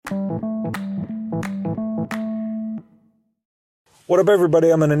What up, everybody?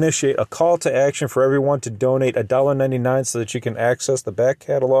 I'm going to initiate a call to action for everyone to donate $1.99 so that you can access the back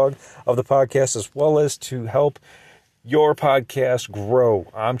catalog of the podcast as well as to help your podcast grow.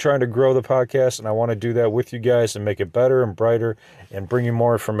 I'm trying to grow the podcast, and I want to do that with you guys and make it better and brighter and bring you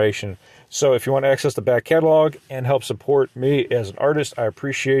more information. So if you want to access the back catalog and help support me as an artist, I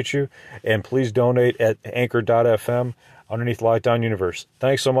appreciate you. And please donate at anchor.fm underneath Lockdown Universe.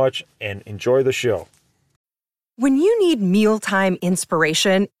 Thanks so much, and enjoy the show. When you need mealtime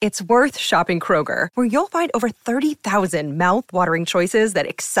inspiration, it's worth shopping Kroger, where you'll find over 30,000 mouth-watering choices that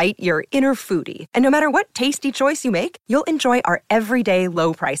excite your inner foodie. And no matter what tasty choice you make, you'll enjoy our everyday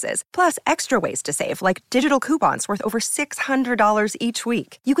low prices, plus extra ways to save, like digital coupons worth over $600 each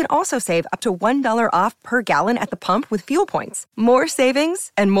week. You can also save up to $1 off per gallon at the pump with fuel points. More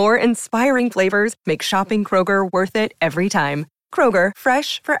savings and more inspiring flavors make shopping Kroger worth it every time. Kroger,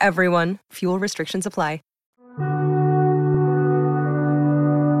 fresh for everyone. Fuel restrictions apply.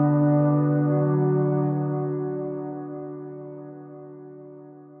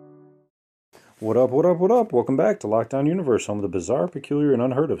 What up, what up, what up? Welcome back to Lockdown Universe, home of the bizarre, peculiar, and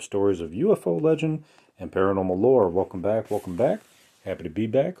unheard of stories of UFO legend and paranormal lore. Welcome back, welcome back. Happy to be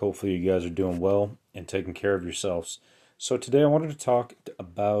back. Hopefully you guys are doing well and taking care of yourselves. So today I wanted to talk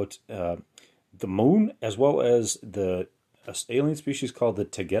about the moon, as well as the alien species called the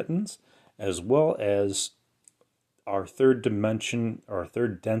Tegetans, as well as our third dimension, or our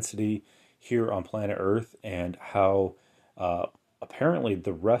third density here on planet Earth, and how apparently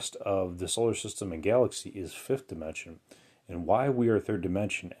the rest of the solar system and galaxy is fifth dimension, and why we are third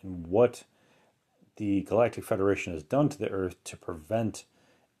dimension, and what the Galactic Federation has done to the Earth to prevent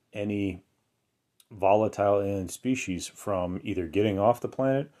any volatile alien species from either getting off the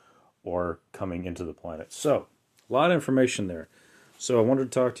planet or coming into the planet. So, a lot of information there. So I wanted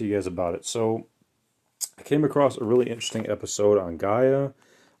to talk to you guys about it. So I came across a really interesting episode on Gaia.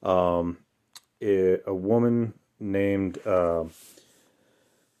 A woman named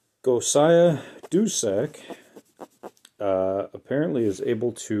Gosaya Dusek apparently is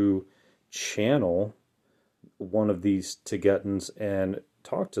able to channel one of these Tegetans and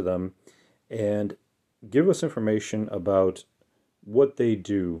talk to them and give us information about what they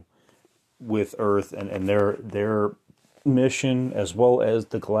do with Earth and their mission, as well as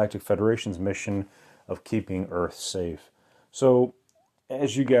the Galactic Federation's mission of keeping Earth safe. So,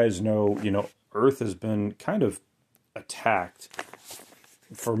 as you guys know, Earth has been kind of attacked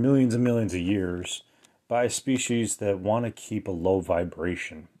for millions and millions of years by a species that want to keep a low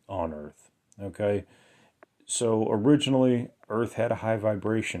vibration on Earth. Okay? So originally, Earth had a high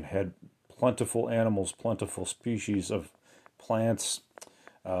vibration, had plentiful animals, plentiful species of plants,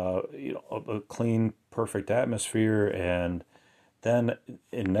 a clean, perfect atmosphere, and then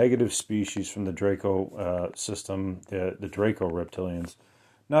a negative species from the Draco system, the Draco reptilians,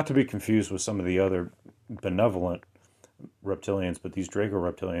 not to be confused with some of the other benevolent reptilians, but these Draco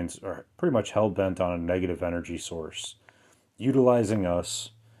reptilians are pretty much hell-bent on a negative energy source, utilizing us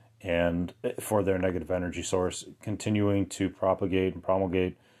and for their negative energy source, continuing to propagate and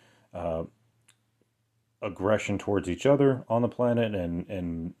promulgate aggression towards each other on the planet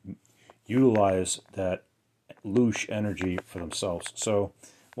and utilize that louche energy for themselves. So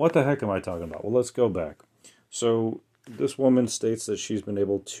what the heck am I talking about? Well, let's go back. So this woman states that she's been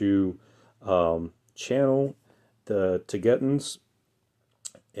able to channel the Tegetans,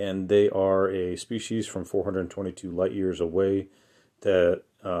 and they are a species from 422 light years away that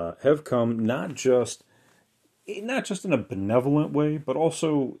have come not just in a benevolent way, but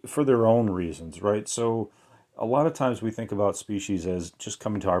also for their own reasons, right? So a lot of times we think about species as just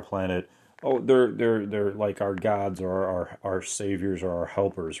coming to our planet. Oh, they're like our gods or our saviors or our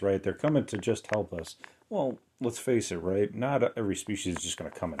helpers, right? They're coming to just help us. Well, let's face it, right? Not every species is just going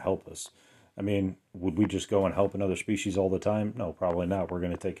to come and help us. I mean, would we just go and help another species all the time? No, probably not. We're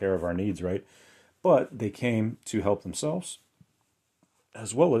going to take care of our needs, right? But they came to help themselves,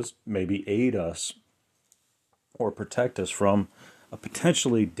 as well as maybe aid us or protect us from a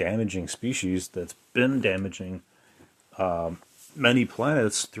potentially damaging species that's been damaging many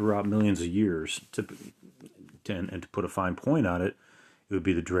planets throughout millions of years. And to put a fine point on it, it would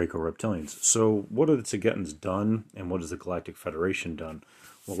be the Draco reptilians. So what have the Tegetans done, and what has the Galactic Federation done?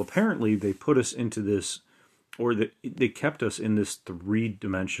 Well, apparently they put us into this, or they kept us in this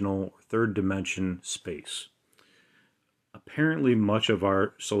three-dimensional, third dimension space. Apparently much of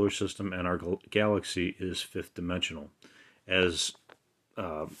our solar system and our galaxy is fifth dimensional. As,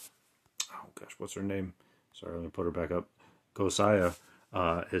 what's her name? Sorry, let me put her back up. Gosaya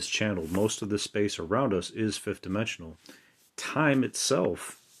has channeled. Most of the space around us is fifth dimensional. Time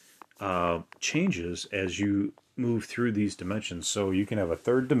itself changes as you move through these dimensions. So you can have a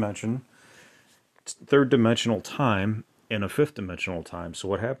third dimensional time, and a fifth dimensional time. So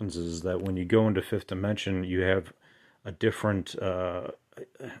what happens is that when you go into fifth dimension, you have a different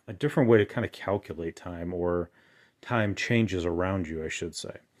way to kind of calculate time, or time changes around you, I should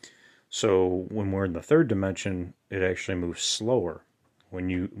say. So when we're in the third dimension, it actually moves slower. When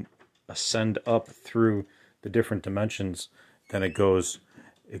you ascend up through the different dimensions, then it goes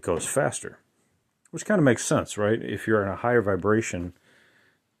faster, which kind of makes sense, right? If you're in a higher vibration,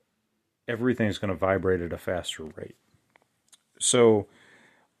 everything's going to vibrate at a faster rate. So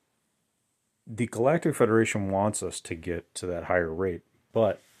the Galactic Federation wants us to get to that higher rate,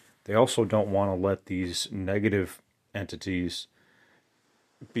 but they also don't want to let these negative entities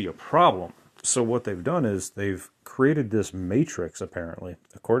be a problem. So what they've done is they've created this matrix, apparently,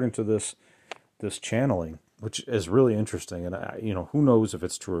 according to this channeling, which is really interesting. And who knows if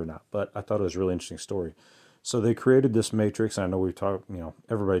it's true or not, but I thought it was a really interesting story. So they created this matrix. And I know we've talked,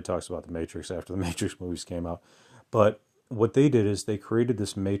 everybody talks about the Matrix after the Matrix movies came out, but what they did is they created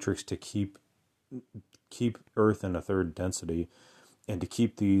this matrix to keep Earth in a third density, and to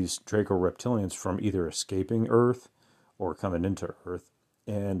keep these Draco reptilians from either escaping Earth or coming into Earth.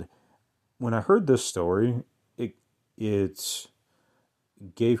 And when I heard this story, it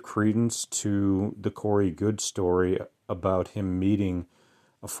gave credence to the Corey Good story about him meeting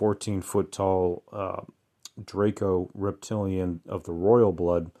a 14-foot tall Draco reptilian of the royal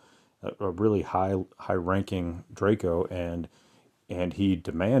blood, a really high-ranking Draco, and he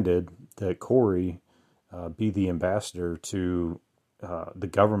demanded that Corey be the ambassador to the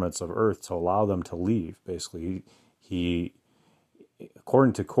governments of Earth to allow them to leave. Basically, he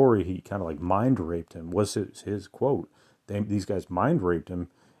according to Corey, he kind of like mind raped him, was his quote. These guys mind raped him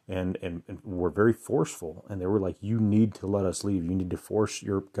and were very forceful. And they were like, you need to let us leave. You need to force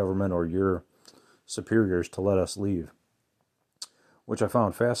your government or your superiors to let us leave, which I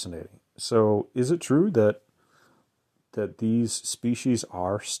found fascinating. So is it true that these species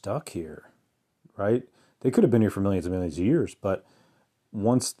are stuck here, right? They could have been here for millions and millions of years, but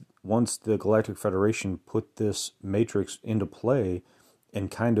once the Galactic Federation put this matrix into play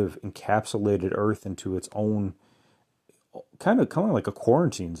and kind of encapsulated Earth into its own kind of like a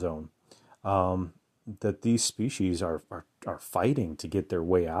quarantine zone, that these species are fighting to get their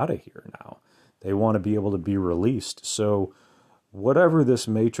way out of here now. They want to be able to be released. So whatever this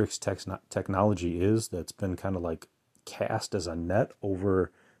matrix technology is that's been kind of like cast as a net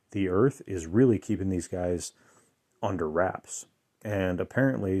over the Earth is really keeping these guys under wraps. And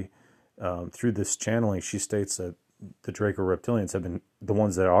apparently, through this channeling, she states that the Draco reptilians have been, the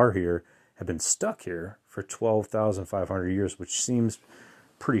ones that are here, have been stuck here for 12,500 years, which seems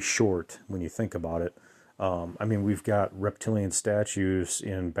pretty short when you think about it. I mean, we've got reptilian statues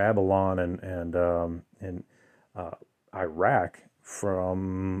in Babylon and Iraq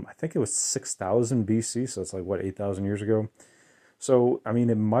from, I think it was 6,000 BC, so it's like, 8,000 years ago? So, I mean,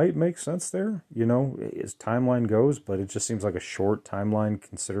 it might make sense there, as timeline goes, but it just seems like a short timeline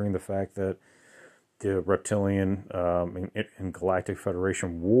considering the fact that the reptilian and Galactic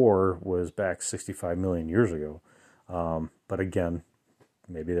Federation war was back 65 million years ago. But again,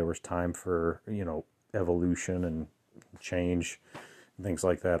 maybe there was time for, evolution and change and things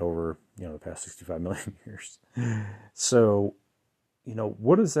like that over, the past 65 million years. So,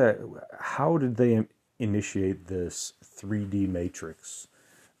 what is that? How did they initiate this 3D matrix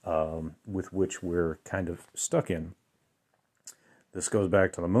with which we're kind of stuck in? This goes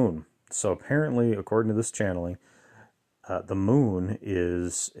back to the moon. So apparently, according to this channeling, the moon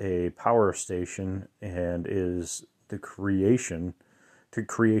is a power station and is the creation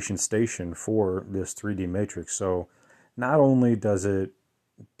station for this 3D matrix. So not only does it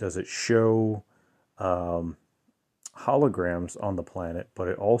show holograms on the planet, but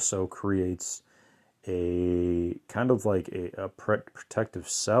it also creates a kind of like a protective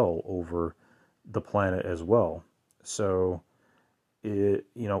cell over the planet as well. So it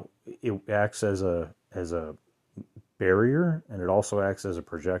acts as a barrier, and it also acts as a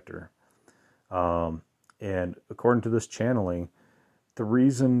projector. And according to this channeling, the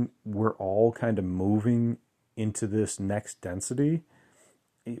reason we're all kind of moving into this next density,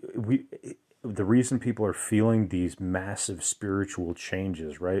 the reason people are feeling these massive spiritual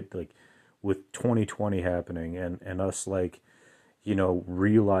changes, right? Like with 2020 happening and us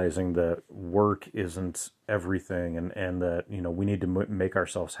realizing that work isn't everything and that, we need to make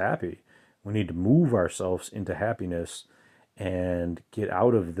ourselves happy. We need to move ourselves into happiness and get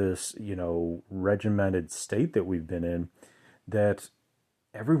out of this, regimented state that we've been in, that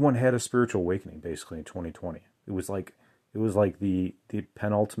everyone had a spiritual awakening basically in 2020. It was like the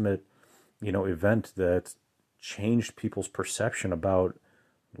penultimate event that changed people's perception about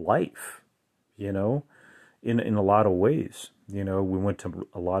life, you know, in a lot of ways. A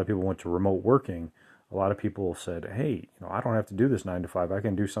lot of people went to remote working. A lot of people said, hey, I don't have to do this 9 to 5. I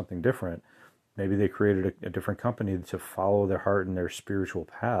can do something different. Maybe they created a different company to follow their heart and their spiritual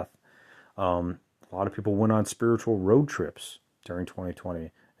path. A lot of people went on spiritual road trips during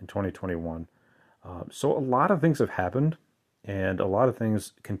 2020 and 2021. So a lot of things have happened, and a lot of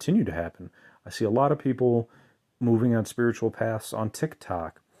things continue to happen. I see a lot of people moving on spiritual paths on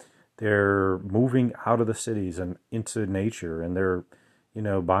TikTok. They're moving out of the cities and into nature, and they're,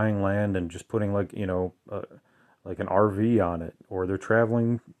 buying land and just putting like an RV on it, or they're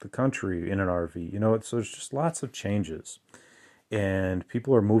traveling the country in an RV. So there's just lots of changes. And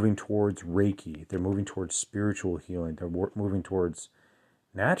people are moving towards Reiki. They're moving towards spiritual healing. They're moving towards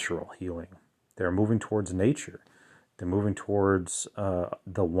natural healing. They're moving towards nature. They're moving towards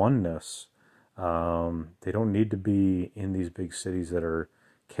the oneness. They don't need to be in these big cities that are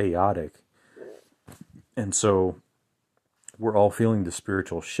chaotic. And so we're all feeling the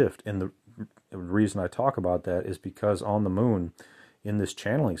spiritual shift. And the reason I talk about that is because on the moon, in this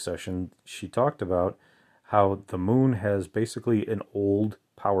channeling session, she talked about how the moon has basically an old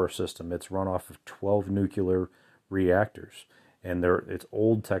power system. It's run off of 12 nuclear reactors, and it's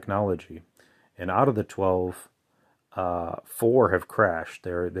old technology. And out of the 12, 4 have crashed.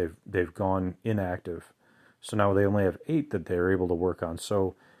 They've gone inactive. So now they only have 8 that they're able to work on.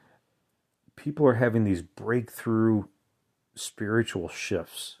 So people are having these breakthrough spiritual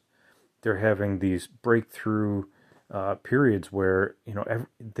shifts. They're having these breakthrough periods where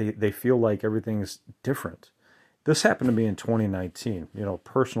they feel like everything's different. This happened to me in 2019.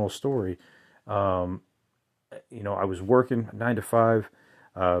 Personal story. I was working 9 to 5,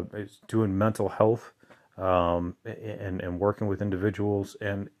 I was doing mental health, and working with individuals,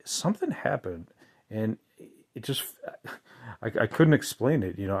 and something happened, and it just I couldn't explain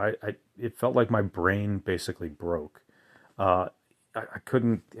it. It felt like my brain basically broke. I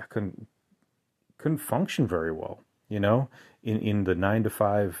couldn't function very well, in the 9 to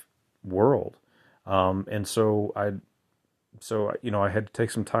 5 world. And so I had to take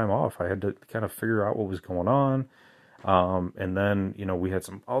some time off. I had to kind of figure out what was going on. And then, we had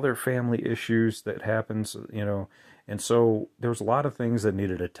some other family issues that happened, and so there was a lot of things that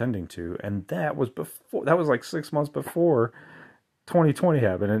needed attending to. And that was like 6 months before 2020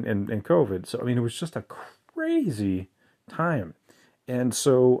 happened and COVID. So, it was just a crazy time. And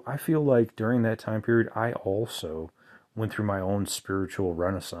so I feel like during that time period, I also went through my own spiritual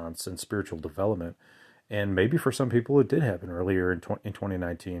renaissance and spiritual development. And maybe for some people it did happen earlier in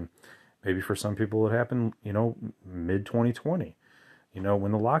 2019. Maybe for some people it happened, mid 2020, when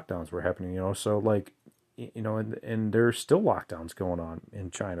the lockdowns were happening, so like, and there's still lockdowns going on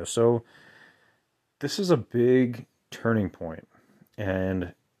in China. So this is a big turning point.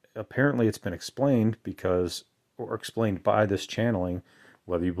 And apparently it's been explained or explained by this channeling,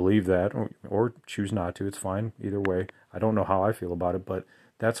 whether you believe that or choose not to, it's fine. Either way, I don't know how I feel about it, but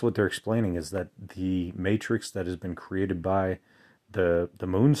that's what they're explaining, is that the matrix that has been created by the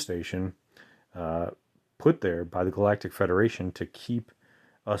moon station, put there by the Galactic Federation to keep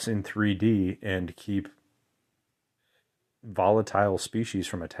us in 3D and keep volatile species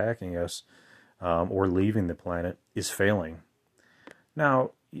from attacking us, or leaving the planet, is failing.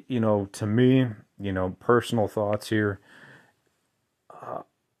 Now, to me, personal thoughts here.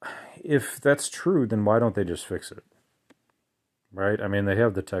 If that's true, then why don't they just fix it? Right? They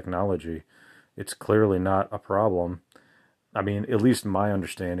have the technology. It's clearly not a problem. At least in my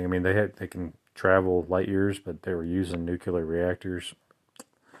understanding, they can travel light years, but they were using nuclear reactors.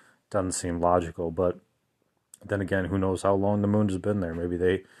 Doesn't seem logical, but then again, who knows how long the moon has been there? Maybe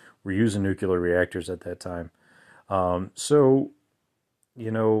they were using nuclear reactors at that time. So,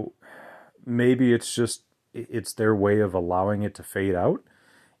 maybe it's their way of allowing it to fade out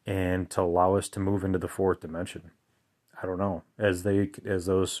and to allow us to move into the 4th dimension. I don't know. As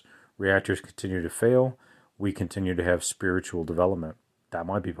those reactors continue to fail, we continue to have spiritual development. That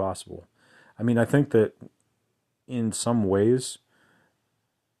might be possible. I think that in some ways,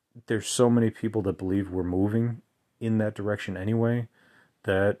 there's so many people that believe we're moving in that direction anyway,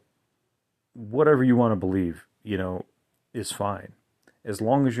 that whatever you want to believe, is fine. As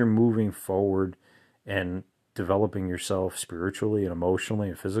long as you're moving forward and developing yourself spiritually and emotionally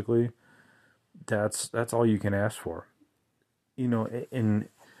and physically, that's all you can ask for. And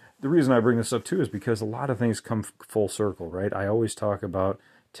the reason I bring this up too is because a lot of things come full circle, right? I always talk about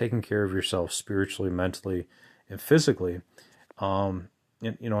taking care of yourself spiritually, mentally, and physically, and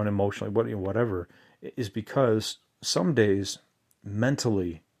emotionally, whatever, is because some days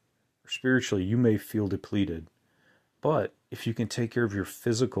mentally, spiritually, you may feel depleted. But if you can take care of your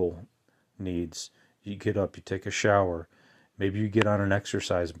physical needs, you get up, you take a shower, maybe you get on an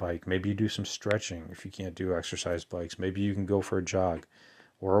exercise bike, maybe you do some stretching if you can't do exercise bikes, maybe you can go for a jog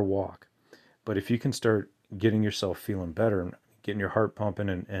or a walk. But if you can start getting yourself feeling better, getting your heart pumping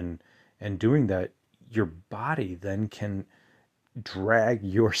and doing that, your body then can drag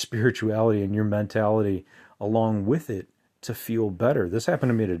your spirituality and your mentality along with it to feel better. This happened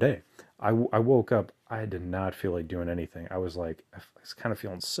to me today. I woke up, I did not feel like doing anything. I was kind of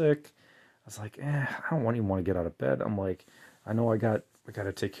feeling sick. I was like, I don't even want to get out of bed. I'm like, I know I got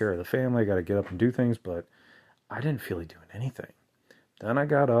to take care of the family. I got to get up and do things, but I didn't feel like doing anything. Then I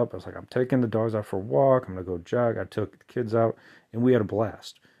got up. I was like, I'm taking the dogs out for a walk. I'm going to go jog. I took the kids out, and we had a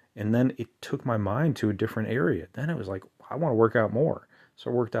blast. And then it took my mind to a different area. Then it was like, I want to work out more. So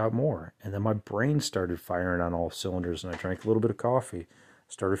I worked out more. And then my brain started firing on all cylinders, and I drank a little bit of coffee.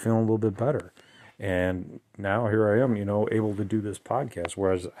 Started feeling a little bit better. And now here I am, able to do this podcast,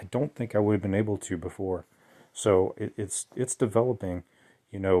 whereas I don't think I would have been able to before. So it's developing,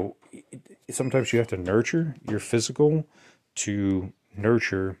 sometimes you have to nurture your physical to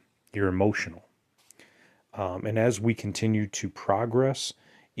nurture your emotional. And as we continue to progress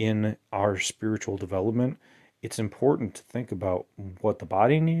in our spiritual development, it's important to think about what the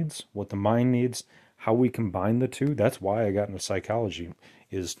body needs, what the mind needs, how we combine the two. That's why I got into psychology,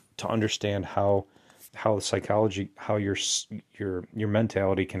 is to understand how psychology, how your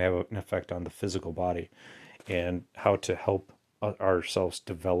mentality can have an effect on the physical body, and how to help ourselves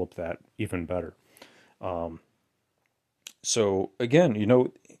develop that even better. So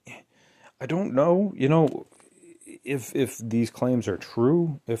again, I don't know, if these claims are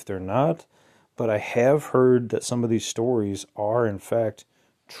true, if they're not, but I have heard that some of these stories are in fact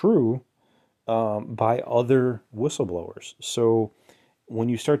true by other whistleblowers. So when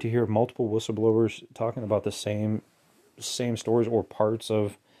you start to hear multiple whistleblowers talking about the same stories or parts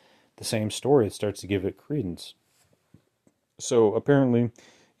of the same story, it starts to give it credence. So apparently,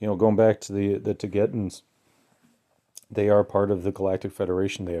 going back to the Tigetans, they are part of the Galactic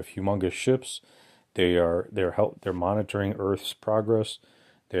Federation. They have humongous ships. They're monitoring Earth's progress.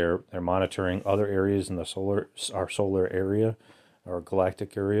 They're monitoring other areas in our solar area, our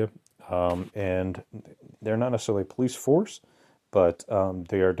galactic area, and they're not necessarily a police force, but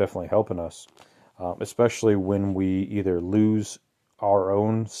they are definitely helping us, especially when we either lose our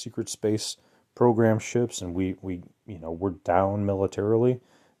own secret space program ships and we're down militarily.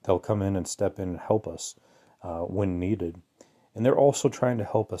 They'll come in and step in and help us when needed, and they're also trying to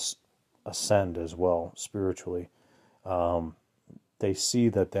help us ascend as well spiritually. They see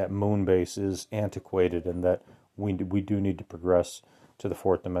that moon base is antiquated and that we do need to progress to the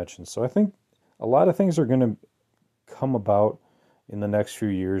fourth dimension. So I think a lot of things are going to come about in the next few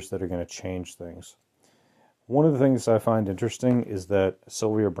years that are going to change things. One of the things I find interesting is that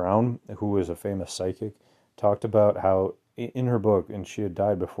Sylvia Browne, who is a famous psychic, talked about how in her book, and she had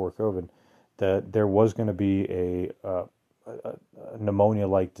died before COVID, that there was going to be a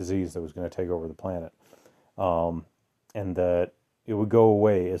pneumonia-like disease that was going to take over the planet, and that it would go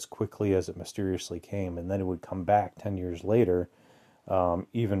away as quickly as it mysteriously came, and then it would come back 10 years later,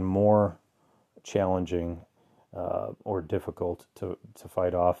 even more challenging or difficult to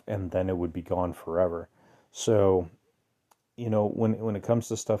fight off, and then it would be gone forever. So, when it comes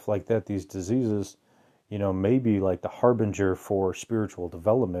to stuff like that, these diseases, maybe like the harbinger for spiritual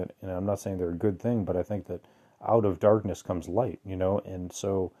development. And I'm not saying they're a good thing, but I think that out of darkness comes light, and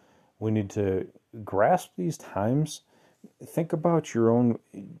so we need to grasp these times. Think about your own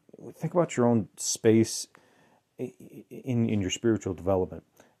space in your spiritual development.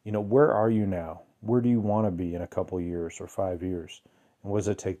 Where are you now? Where do you want to be in a couple years or 5 years? And what does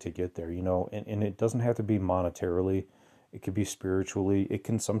it take to get there? And it doesn't have to be monetarily. It could be spiritually. It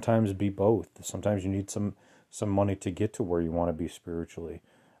can sometimes be both. Sometimes you need some money to get to where you want to be spiritually.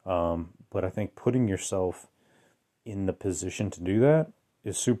 But I think putting yourself in the position to do that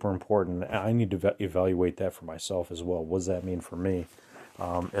is super important. I need to evaluate that for myself as well. What does that mean for me?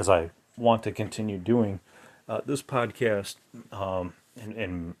 As I want to continue doing this podcast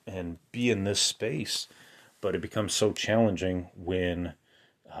and be in this space, but it becomes so challenging when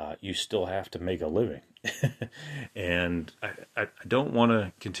you still have to make a living. And I don't want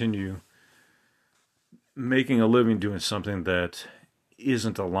to continue making a living doing something that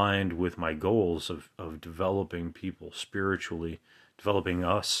isn't aligned with my goals of developing people spiritually, developing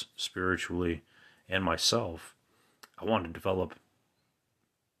us spiritually, and myself. I want to develop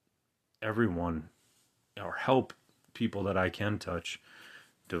everyone or help people that I can touch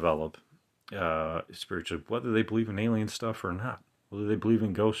develop spiritually, whether they believe in alien stuff or not. whether they believe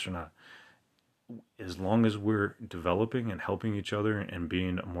in ghosts or not. As long as we're developing and helping each other and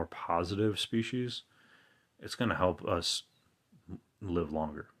being a more positive species, it's going to help us live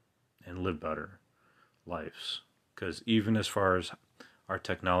longer and live better lives. Because even as far as our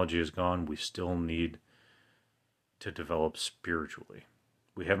technology has gone, we still need to develop spiritually.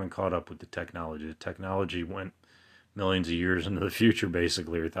 We haven't caught up with the technology. The technology went millions of years into the future,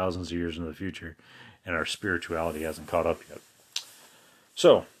 basically, or thousands of years into the future, and our spirituality hasn't caught up yet.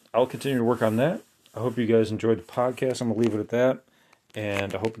 So, I'll continue to work on that. I hope you guys enjoyed the podcast. I'm going to leave it at that.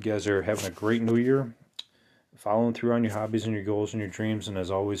 And I hope you guys are having a great new year, following through on your hobbies and your goals and your dreams, and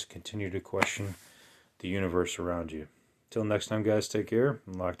as always, continue to question the universe around you. Till next time, guys, take care,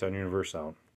 and Lockdown Universe out.